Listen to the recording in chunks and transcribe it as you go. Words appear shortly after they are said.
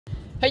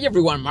Hey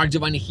everyone, Marc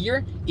Jovani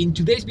here. In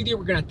today's video,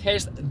 we're gonna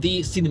test the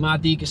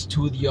cinematic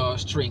studio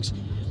strings.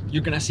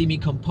 You're gonna see me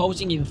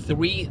composing in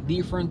 3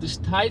 different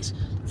styles.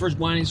 First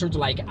one is sort of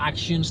like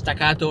action,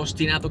 staccato,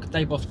 ostinato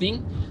type of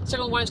thing.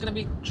 Second one is gonna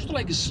be sort of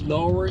like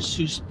slower,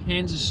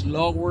 suspense,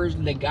 slower,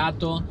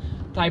 legato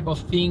type of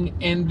thing.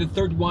 And the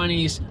third one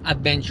is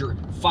adventure,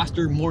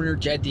 faster, more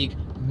energetic,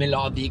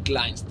 melodic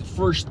lines. The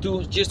first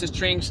two, just the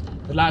strings.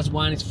 The last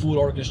one is full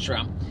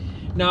orchestra.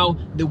 Now,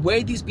 the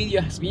way this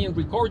video has been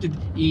recorded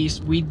is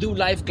we do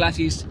live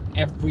classes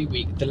every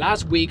week. The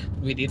last week,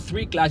 we did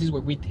 3 classes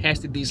where we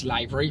tested this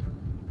library.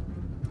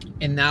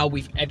 And now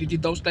we've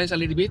edited those classes a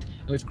little bit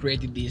and we've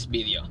created this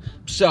video.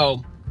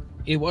 So,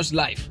 it was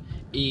live.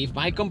 If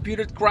my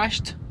computer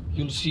crashed,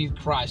 you'll see it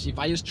crash. If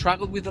I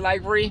struggled with the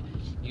library,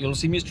 you'll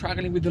see me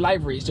struggling with the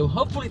library. So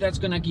hopefully that's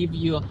gonna give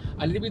you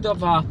a little bit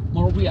of a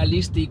more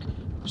realistic,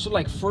 sort of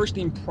like first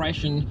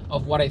impression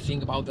of what I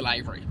think about the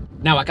library.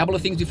 Now, a couple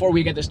of things before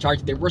we get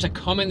started. There was a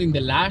comment in the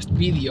last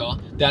video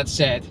that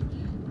said,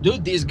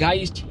 dude, this guy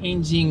is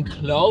changing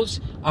clothes.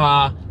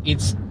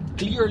 It's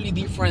clearly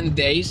different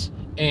days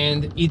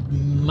and it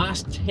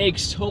must take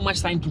so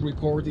much time to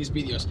record these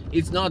videos.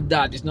 It's not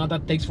that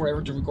it takes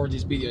forever to record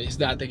this video. It's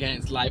that, again,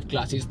 it's live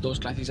classes. Those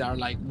classes are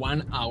like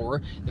 1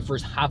 hour. The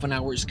first half an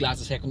hour is class,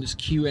 the second is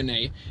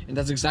Q&A, and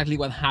that's exactly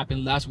what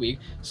happened last week.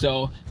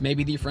 So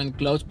maybe different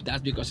clothes, but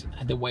that's because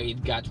of the way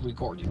it got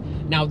recorded.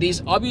 Now,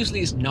 this obviously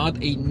is not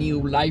a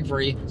new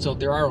library, so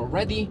there are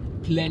already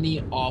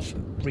plenty of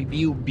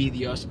review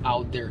videos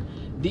out there.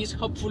 This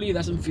hopefully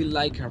doesn't feel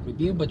like a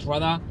review, but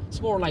rather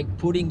it's more like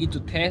putting it to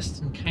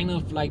test and kind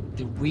of like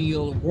the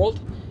real world.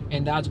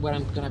 And that's what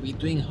I'm gonna be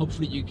doing.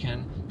 Hopefully you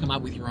can come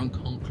up with your own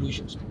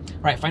conclusions.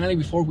 All right, finally,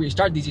 before we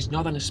start, this is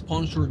not a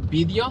sponsored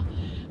video,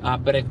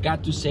 but I've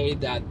got to say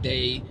that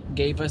they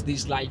gave us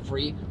this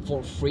library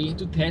for free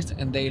to test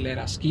and they let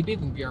us keep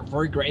it, and we are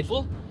very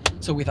grateful.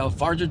 So without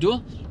further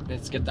ado,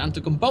 let's get down to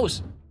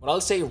compose. What I'll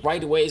say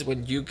right away is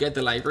when you get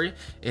the library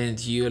and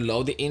you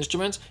load the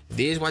instruments,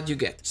 this is what you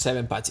get: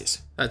 7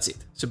 patches. That's it.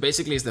 So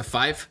basically it's the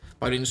 5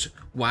 violins,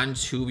 1,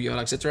 2,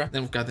 viola, etc.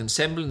 Then we've got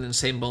ensemble and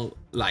ensemble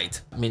light,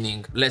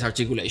 meaning less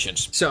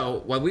articulations.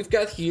 So what we've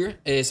got here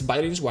is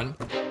violins 1.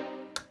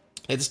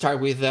 Let's start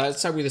with the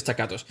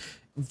staccatos.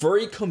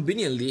 Very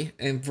conveniently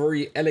and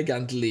very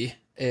elegantly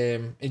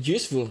and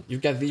useful,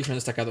 you've got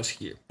different staccatos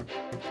here.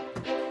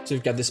 So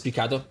you've got the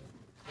spiccato,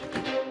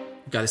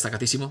 you've got the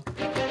staccatissimo,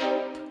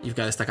 you've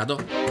got a staccato,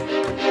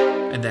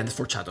 and then the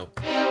forzato,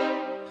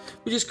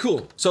 which is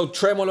cool. So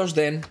tremolos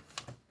then,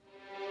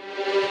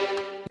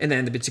 and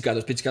then the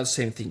pizzicatos. Pizzicatos,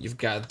 same thing. You've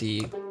got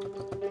the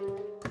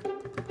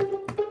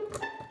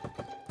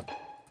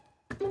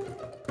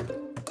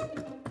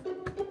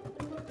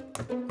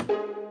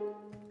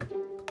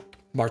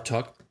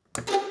Bartok,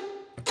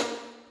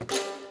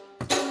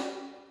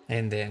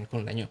 and then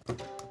con legno.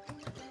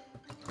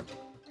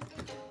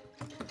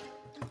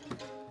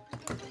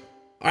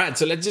 All right,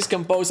 so let's just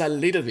compose a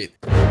little bit.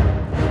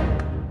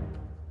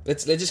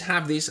 Let's just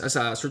have this as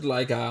a sort of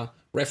like a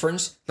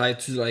reference, like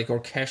to like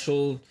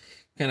orchestral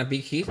kind of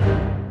big hit,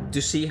 to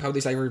see how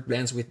this library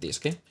blends with this.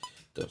 Okay,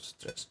 2,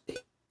 3.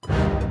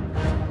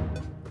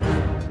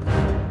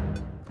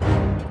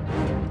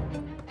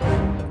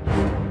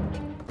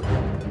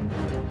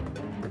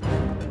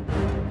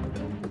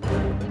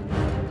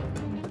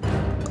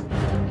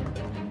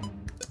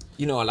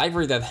 You know, a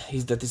library that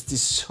is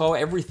this so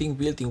everything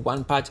built in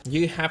one patch,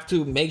 you have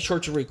to make sure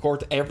to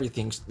record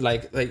everything,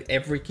 like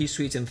every key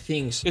switch and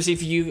things. Because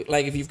if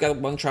you've got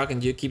one track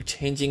and you keep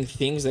changing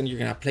things, then you're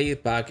gonna play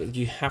it back.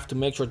 You have to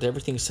make sure that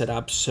everything's set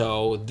up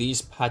so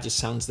this patch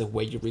sounds the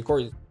way you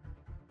record it.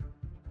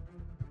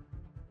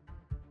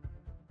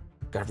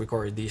 Gotta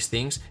record these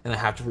things, and I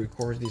have to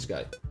record this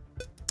guy.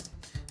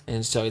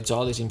 And so it's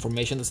all this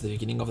information that's the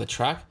beginning of the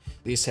track.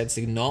 This sets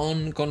the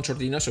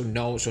non-concertino,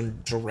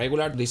 so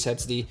regular. This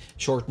sets the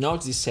short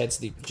notes. This sets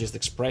the just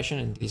expression,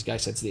 and this guy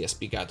sets the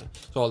spiccato.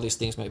 So all these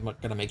things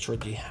gonna make sure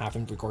that you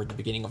haven't recorded the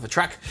beginning of the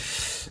track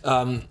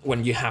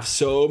when you have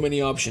so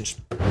many options.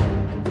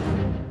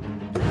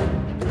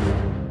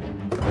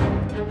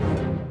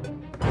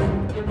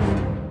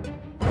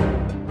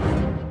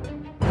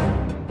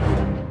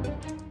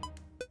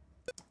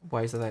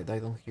 Why is that I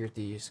don't hear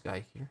this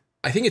guy here?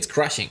 I think it's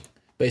crashing.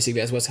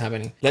 Basically, that's what's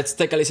happening. Let's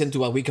take a listen to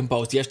what we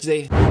composed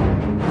yesterday.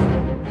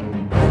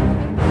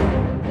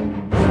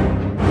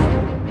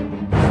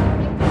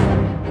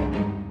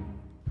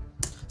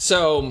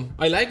 So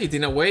I like it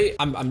in a way.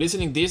 I'm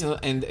listening this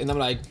and I'm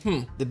like,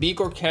 the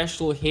big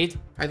orchestral hit,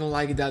 I don't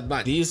like it that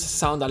much. These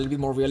sound a little bit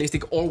more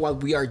realistic, or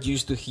what we are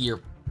used to hear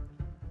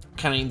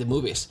kind of in the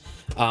movies,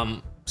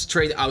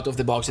 straight out of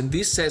the box. And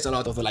this says a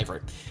lot of the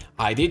library.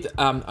 I did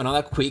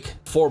another quick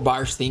 4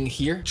 bars thing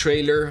here.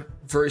 Trailer,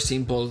 very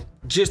simple,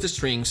 just the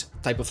strings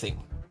type of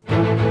thing.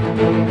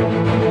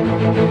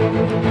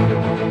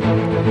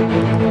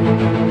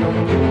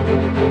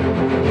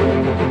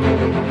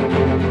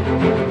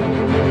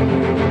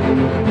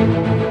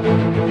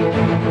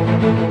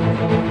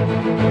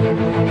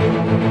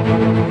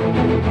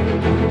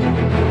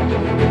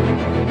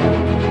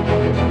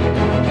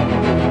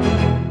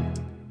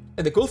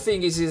 And the cool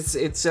thing is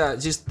it's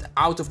just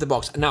out of the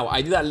box. Now,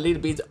 I did a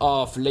little bit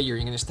of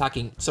layering and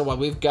stacking. So what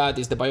we've got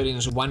is the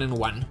violins 1 and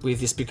 1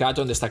 with the spiccato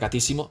and the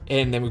staccatissimo.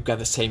 And then we've got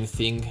the same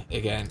thing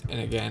again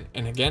and again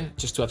and again,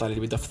 just to add a little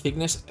bit of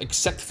thickness,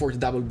 except for the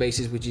double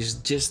basses, which is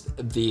just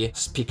the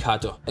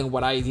spiccato. And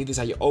what I did is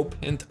I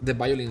opened the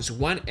violins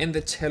 1 and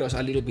the cellos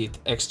a little bit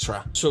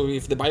extra. So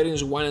if the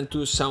violins 1 and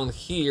 2 sound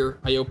here,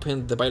 I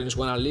opened the violins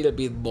 1 a little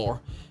bit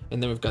more.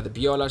 And then we've got the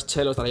violas,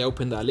 cellos that I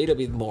opened a little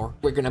bit more.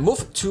 We're gonna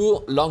move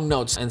to long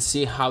notes and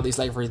see how this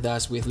library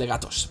does with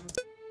legatos.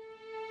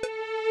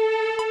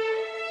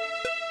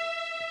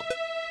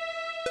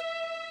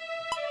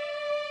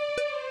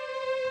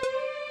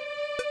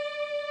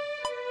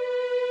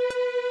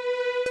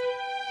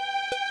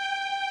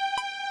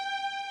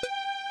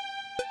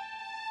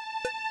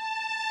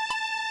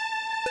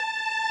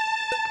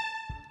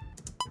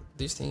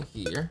 This thing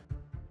here.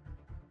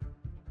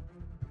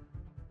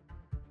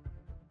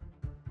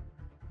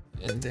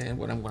 And then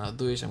what I'm gonna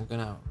do is I'm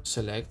gonna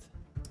select,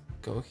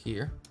 go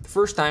here.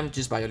 First time,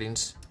 just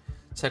violins.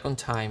 Second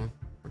time,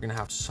 we're gonna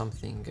have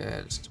something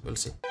else. We'll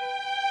see.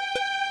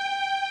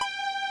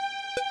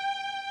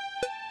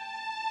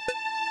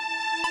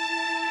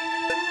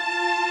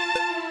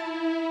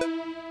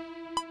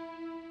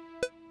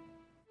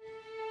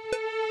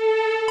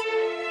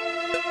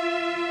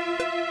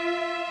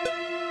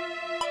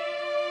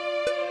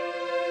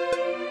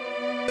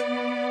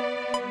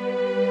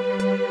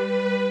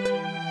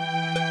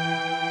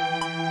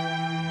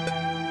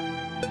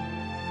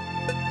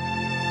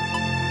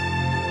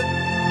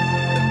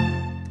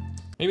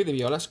 Maybe the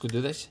violas could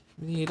do this.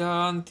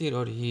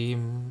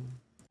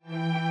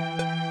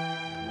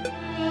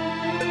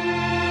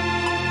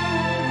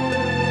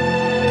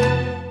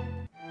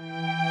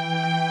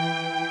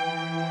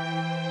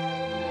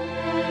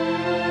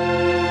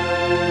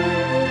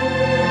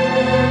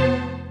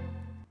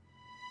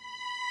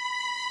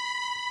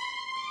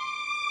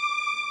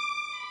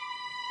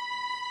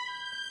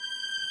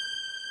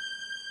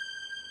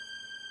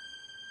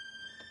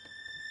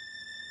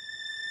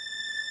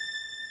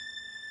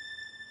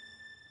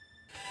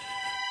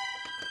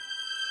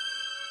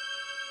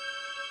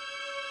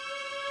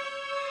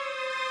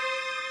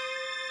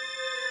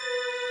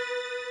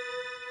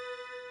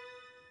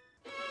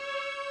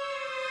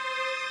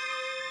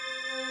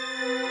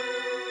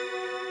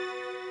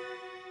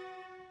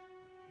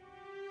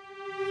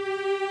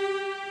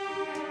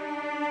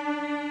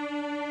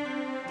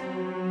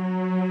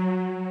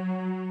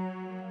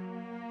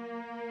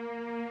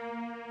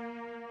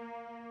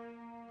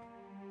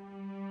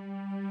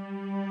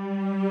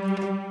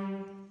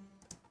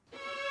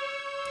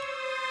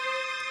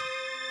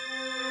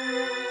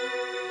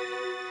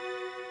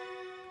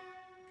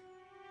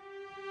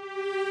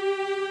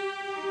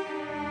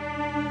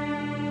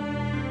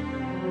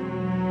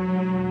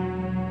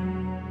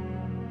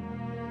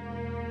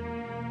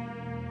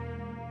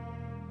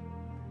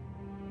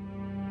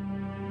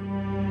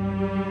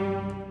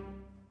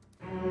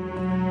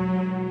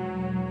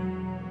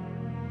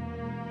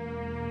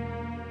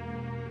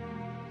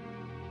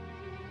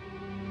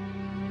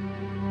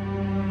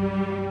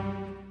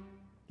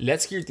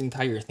 Let's hear the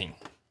entire thing.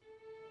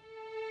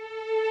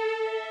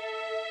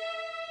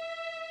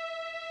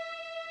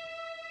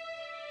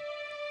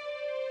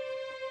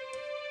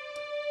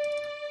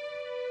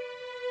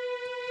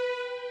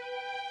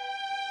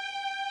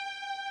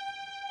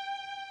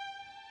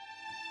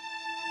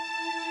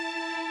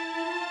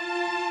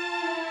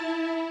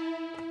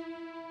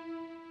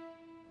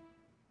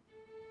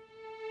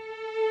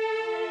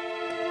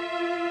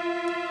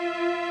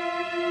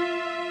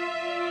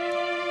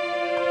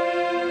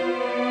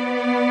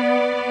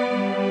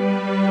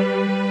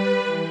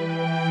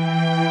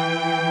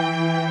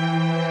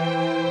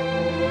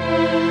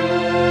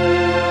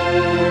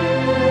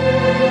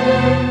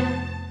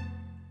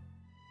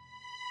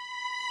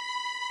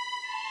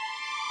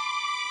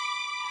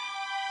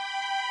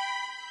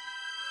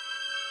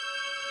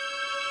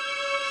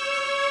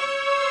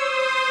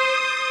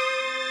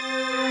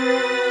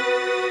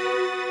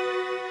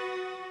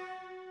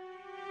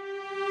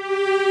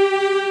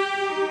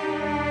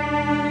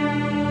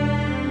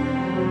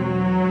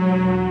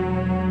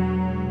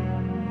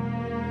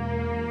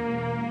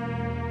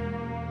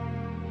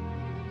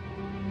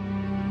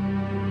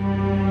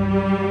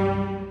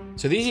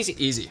 So this is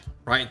easy,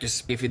 right?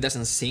 Because if it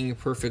doesn't sing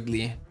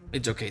perfectly,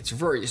 it's okay. It's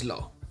very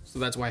slow. So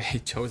that's why I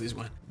chose this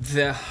one.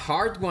 The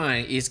hard one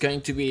is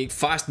going to be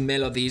fast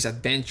melodies,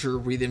 adventure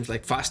rhythms,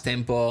 like fast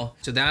tempo.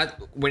 So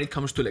that when it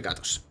comes to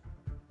legatos.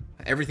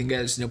 Everything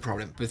else, no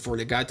problem. But for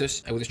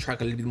legatos, I would strike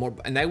a little bit more.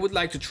 And I would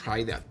like to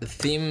try that. The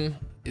theme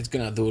is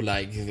gonna do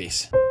like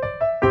this.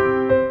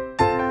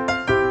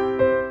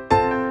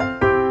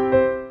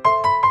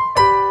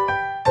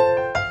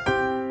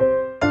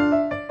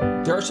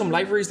 There are some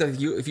libraries that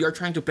if you are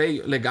trying to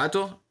play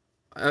legato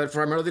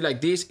for a melody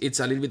like this, it's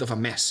a little bit of a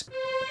mess.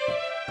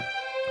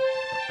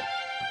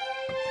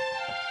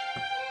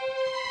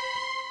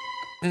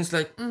 And it's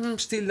like,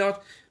 still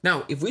not.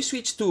 Now, if we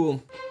switch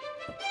to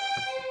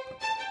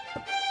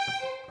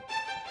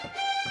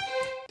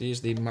This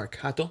is the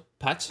marcato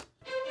patch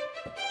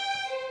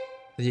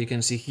that you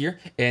can see here,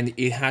 and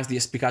it has the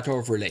spiccato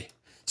overlay.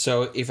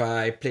 So if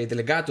I play the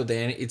legato,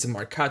 then it's a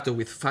marcato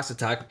with fast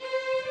attack.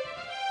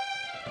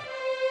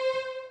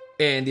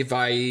 And if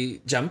I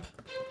jump,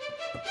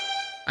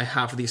 I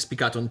have the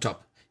spiccato on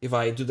top. If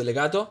I do the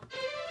legato,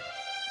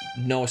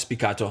 no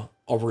spiccato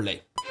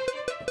overlay.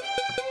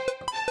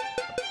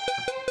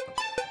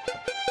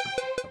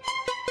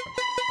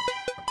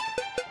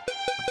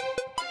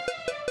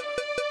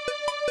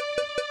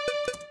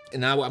 And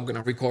now I'm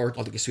gonna record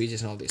all the key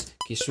switches and all this.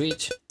 Key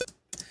switch,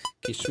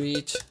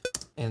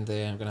 and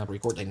then I'm gonna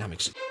record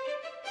dynamics.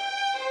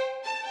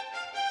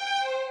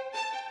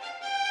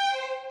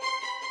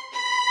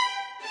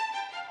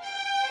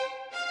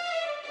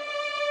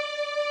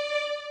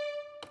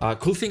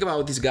 Cool thing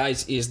about these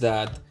guys is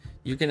that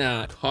you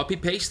can copy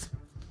paste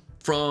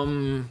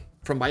from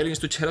violins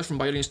to cellos, from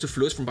violins to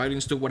flutes, from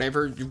violins to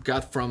whatever you've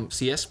got from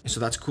CS. And so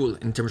that's cool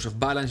in terms of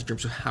balance, in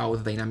terms of how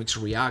the dynamics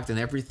react and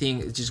everything.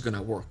 It's just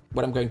gonna work.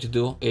 What I'm going to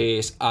do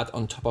is add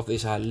on top of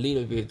this a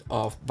little bit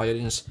of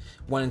violins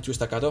 1 and 2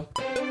 staccato.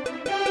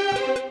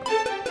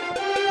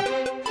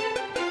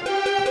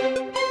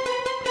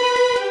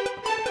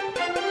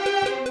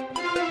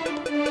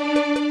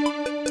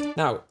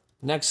 Now,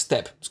 next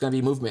step is gonna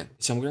be movement.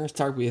 So I'm gonna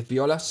start with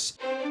violas.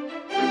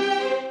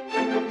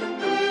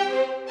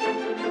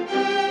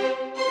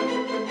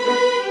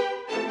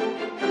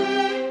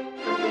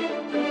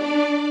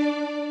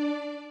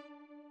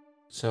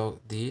 So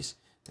these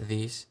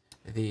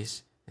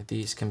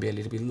can be a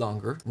little bit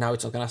longer. Now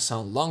it's not gonna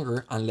sound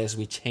longer unless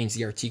we change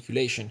the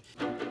articulation.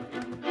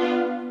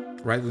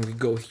 Right, when we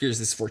go, here's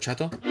this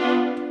sforzato,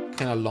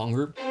 kind of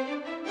longer.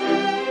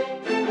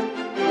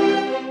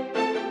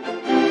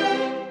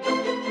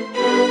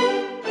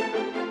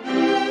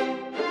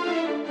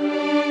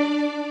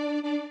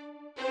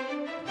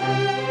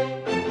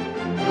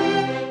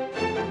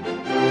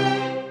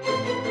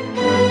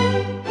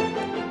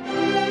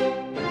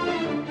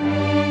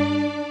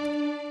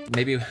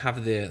 Maybe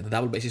have the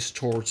double basses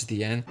towards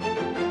the end.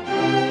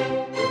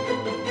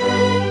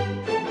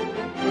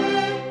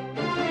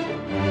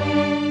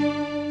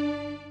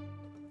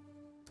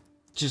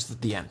 Just at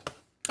the end.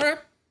 All right.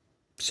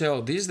 So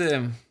this is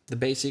the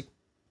basic.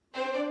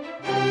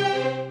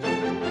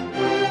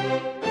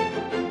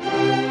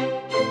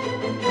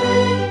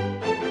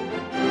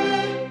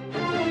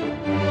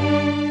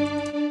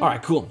 All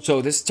right, cool.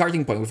 So this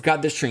starting point, we've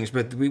got the strings,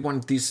 but we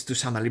want this to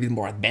sound a little bit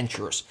more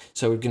adventurous.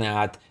 So we're gonna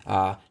add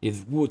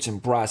little woods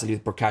and brass, a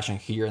little percussion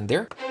here and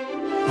there.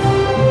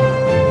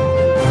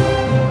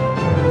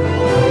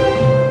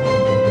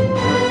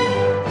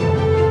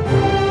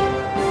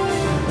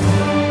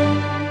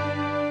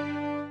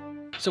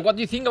 So what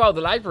do you think about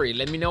the library?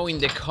 Let me know in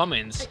the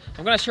comments.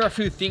 I'm gonna share a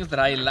few things that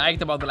I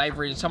liked about the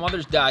library and some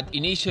others that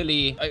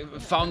initially I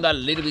found a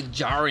little bit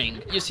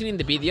jarring. You seen in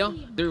the video,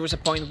 there was a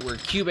point where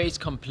Cubase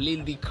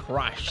completely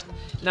crashed.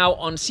 Now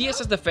on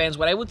CS's defense,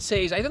 what I would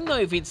say is, I don't know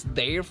if it's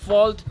their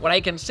fault. What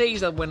I can say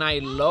is that when I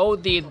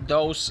loaded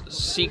those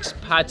 6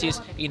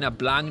 patches in a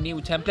blank new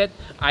template,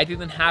 I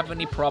didn't have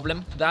any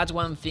problem. That's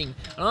one thing.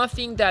 Another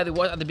thing that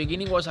was at the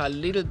beginning was a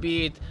little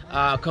bit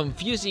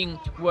confusing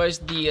was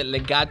the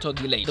legato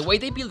delay. The way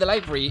they build the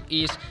library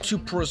is to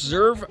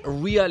preserve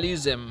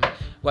realism.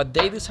 What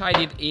they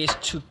decided is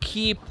to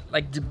keep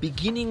like the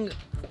beginning,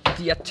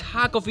 the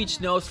attack of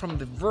each note from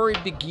the very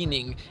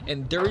beginning,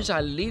 and there is a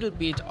little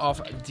bit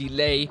of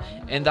delay.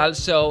 And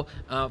also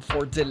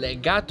for the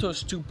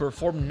legatos to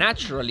perform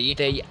naturally,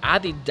 they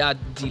added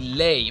that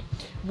delay,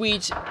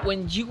 which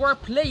when you are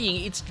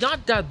playing, it's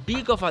not that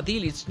big of a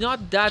deal, it's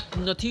not that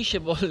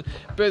noticeable.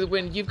 But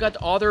when you've got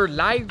other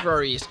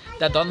libraries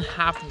that don't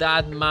have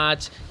that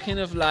much kind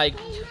of like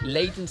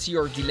latency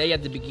or delay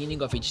at the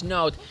beginning of each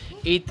note,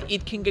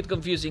 it can get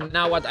confusing.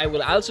 Now what I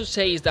will also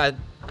say is that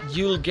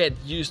you'll get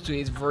used to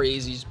it very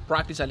easy. Just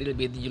practice a little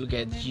bit, you'll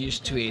get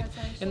used to it.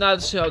 And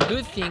also a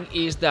good thing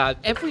is that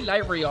every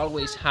library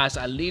always has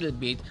a little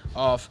bit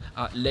of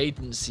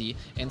latency,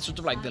 and sort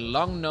of like the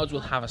long notes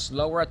will have a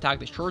slower attack,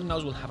 the short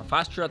notes will have a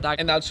faster attack,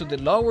 and also the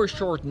lower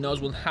short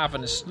notes will have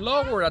a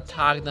slower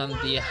attack than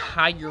the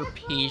higher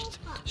pitched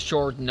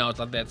short notes.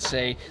 Like let's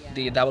say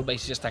the double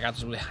bass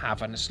staccatos will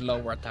have a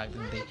slower attack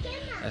than the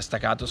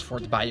staccatos for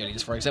the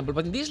violins, for example.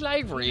 But in this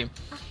library,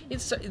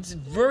 it's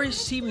very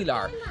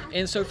similar.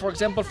 And so, for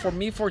example, for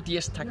me, for the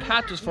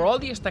staccatos, for all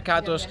the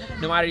staccatos,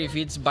 no matter if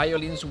it's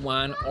violins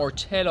 1 or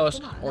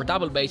cellos or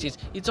double basses,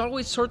 it's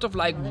always sort of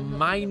like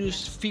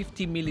minus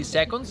 50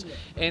 milliseconds.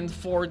 And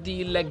for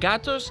the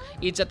legatos,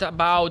 it's at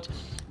about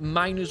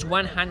minus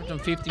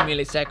 150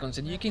 milliseconds,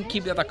 and you can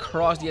keep that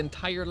across the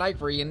entire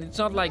library. And it's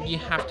not like you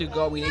have to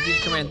go in each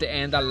instrument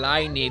and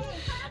align it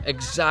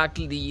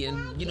exactly,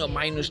 and you know,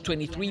 minus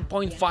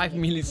 23.5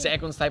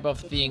 milliseconds type of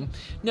thing.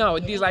 No,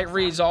 this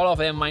library is all of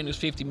them minus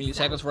 50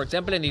 milliseconds, for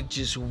example, and it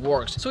just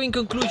works. So in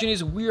conclusion,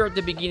 is we're at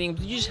the beginning,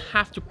 you just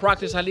have to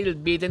practice a little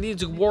bit, and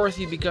it's worth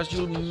it because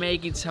you'll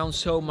make it sound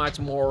so much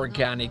more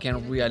organic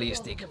and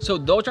realistic. So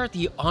those are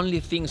the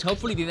only things.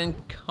 Hopefully they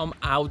didn't come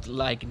out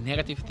like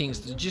negative things,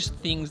 just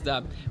things things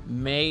that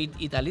made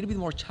it a little bit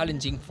more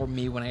challenging for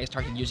me when I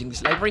started using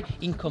this library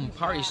in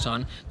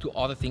comparison to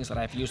other things that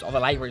I've used, other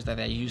libraries that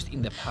I used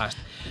in the past.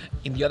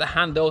 In the other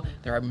hand though,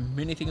 there are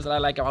many things that I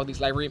like about this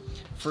library.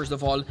 First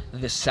of all,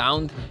 the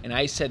sound, and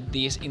I said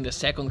this in the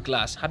second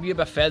class. Have you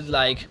ever felt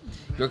like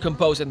you're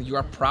composed and you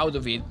are proud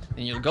of it,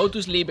 and you'll go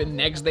to sleep and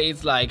next day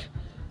it's like,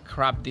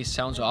 crap, this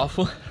sounds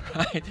awful,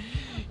 right?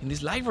 In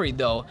this library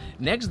though,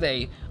 next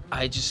day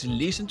I just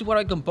listen to what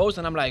I composed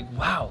and I'm like,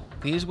 wow,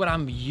 this is what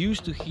I'm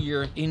used to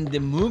hear in the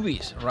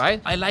movies,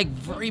 right? I like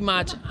very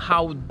much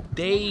how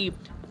they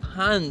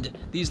hand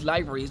this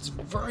library. It's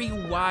very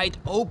wide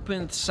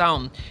open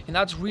sound, and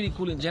that's really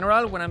cool in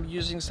general. When I'm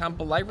using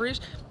sample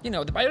libraries, you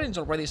know, the violins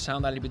already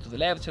sound a little bit to the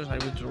left, a little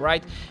bit to the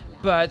right,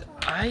 but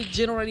I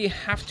generally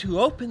have to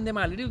open them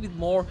a little bit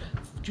more,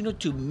 you know,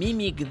 to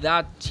mimic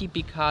that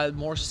typical,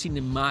 more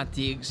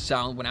cinematic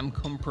sound when I'm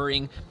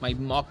comparing my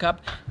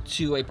mock-up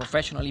to a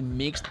professionally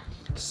mixed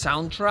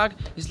soundtrack.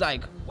 It's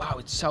like, wow,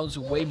 it sounds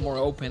way more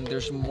open,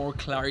 there's more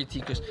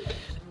clarity,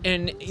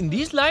 and in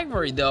this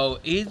library though,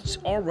 it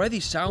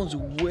already sounds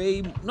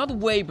way, not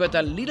way, but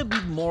a little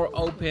bit more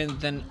open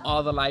than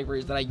other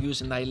libraries that I use,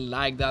 and I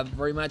like that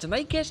very much. And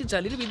I guess it's a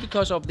little bit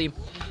because of the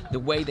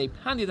way they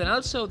planned it, and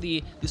also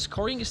the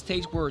scoring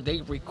stage where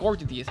they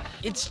recorded it.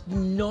 It's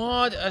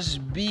not as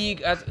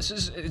big as,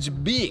 it's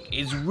big,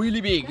 it's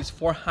really big, it's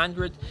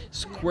 400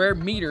 square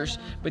meters,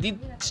 but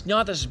it's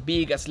not as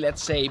big as,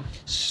 let's say,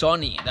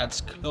 Sony,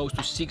 that's close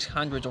to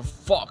 600, or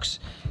Fox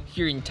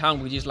here in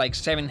town, which is like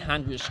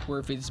 700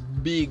 square feet. It's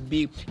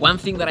big. One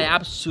thing that I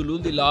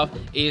absolutely love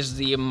is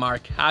the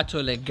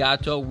marcato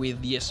legato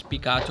with the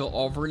spiccato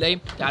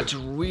overlay. That's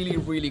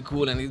really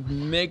cool, and it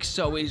makes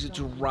so easy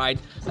to write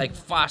like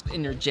fast,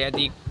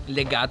 energetic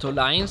legato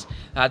lines.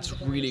 That's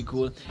really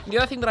cool. And the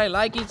other thing that I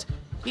like is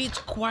it's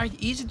quite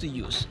easy to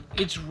use.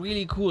 It's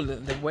really cool,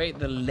 the way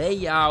the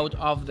layout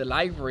of the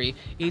library,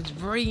 it's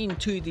very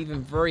intuitive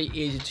and very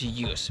easy to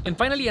use. And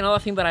finally, another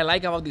thing that I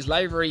like about this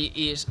library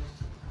is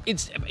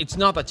it's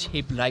not a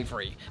cheap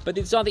library, but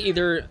it's not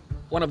either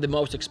one of the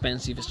most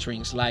expensive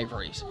strings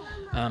libraries.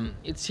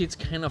 It sits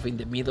kind of in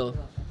the middle,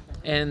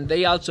 and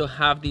they also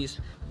have the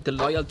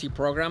loyalty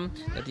program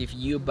that if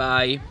you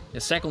buy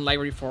the second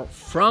library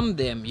from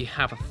them, you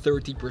have a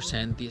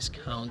 30%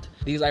 discount.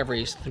 This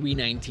library is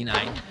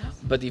 $3.99,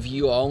 but if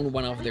you own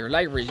one of their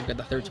libraries, you get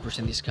a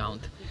 30%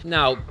 discount.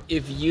 Now,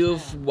 if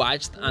you've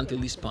watched until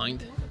this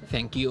point,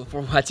 thank you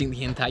for watching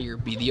the entire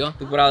video.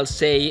 What I'll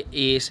say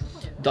is,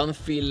 don't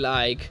feel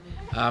like,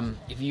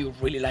 if you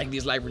really like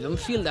this library, don't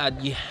feel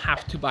that you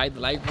have to buy the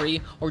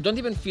library, or don't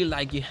even feel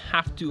like you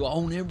have to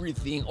own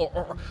everything,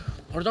 or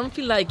don't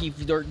feel like if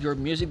your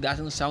music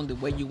doesn't sound the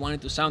way you want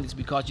it to sound, it's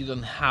because you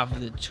don't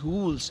have the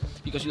tools,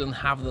 because you don't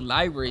have the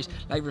libraries.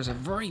 Libraries are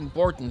very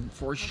important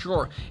for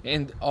sure,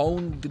 and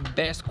own the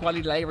best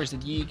quality libraries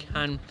that you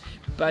can.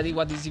 But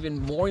what is even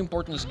more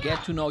important is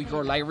get to know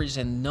your libraries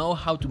and know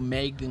how to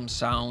make them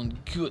sound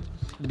good.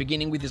 At the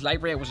beginning with this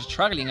library, I was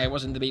struggling. I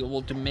wasn't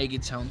able to make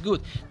it sound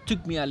good. It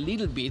took me a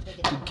little bit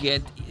to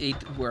get it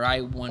where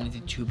I wanted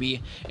it to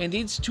be. And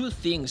it's two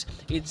things.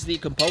 It's the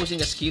composing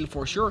skill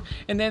for sure,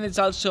 and then it's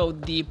also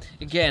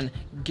again,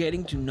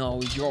 getting to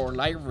know your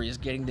libraries,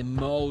 getting the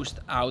most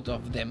out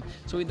of them.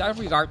 So in that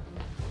regard,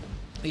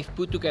 they've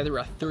put together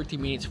a 30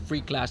 minutes free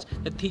class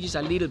that teaches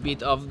a little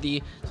bit of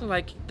the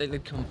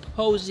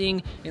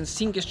composing and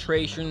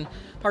syncastration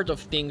part of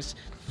things.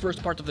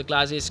 First part of the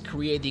class is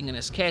creating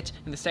a sketch,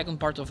 and the second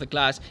part of the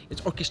class is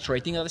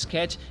orchestrating a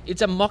sketch.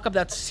 It's a mock-up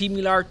that's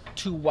similar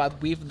to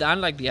what we've done,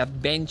 like the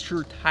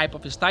adventure type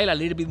of style, a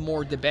little bit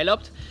more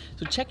developed.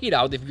 So check it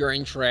out if you're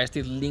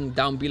interested, link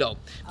down below.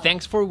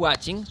 Thanks for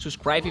watching,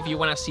 subscribe if you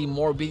want to see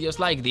more videos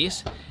like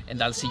this,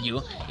 and I'll see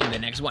you in the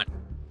next one.